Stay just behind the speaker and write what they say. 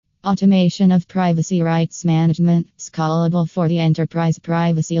Automation of privacy rights management, scalable for the enterprise.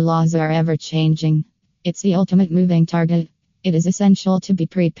 Privacy laws are ever changing. It's the ultimate moving target. It is essential to be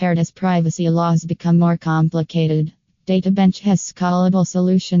prepared as privacy laws become more complicated. DataBench has scalable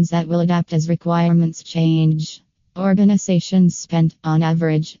solutions that will adapt as requirements change. Organizations spend, on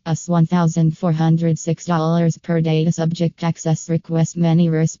average, US $1,406 per data subject access request. Many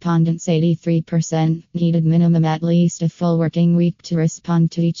respondents, 83%, needed minimum at least a full working week to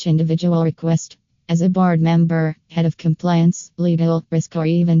respond to each individual request. As a board member, head of compliance, legal, risk, or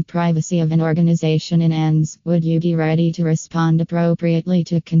even privacy of an organization in ends, would you be ready to respond appropriately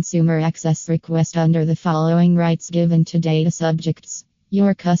to a consumer access request under the following rights given to data subjects?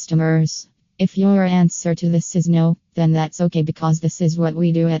 Your customers. If your answer to this is no, then that's okay because this is what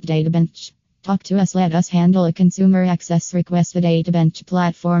we do at DataBench. Talk to us, let us handle a consumer access request. The DataBench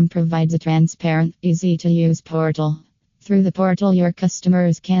platform provides a transparent, easy to use portal. Through the portal, your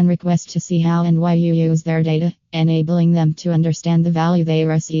customers can request to see how and why you use their data, enabling them to understand the value they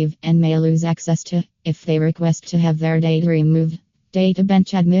receive and may lose access to if they request to have their data removed.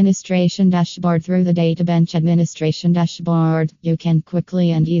 DataBench Administration Dashboard. Through the DataBench Administration Dashboard, you can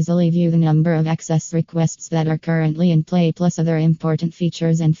quickly and easily view the number of access requests that are currently in play, plus other important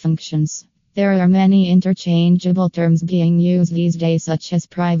features and functions. There are many interchangeable terms being used these days, such as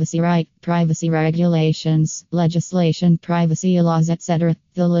privacy right, privacy regulations, legislation, privacy laws, etc.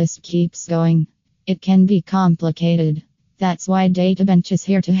 The list keeps going. It can be complicated. That's why DataBench is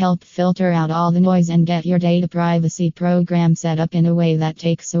here to help filter out all the noise and get your data privacy program set up in a way that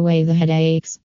takes away the headaches.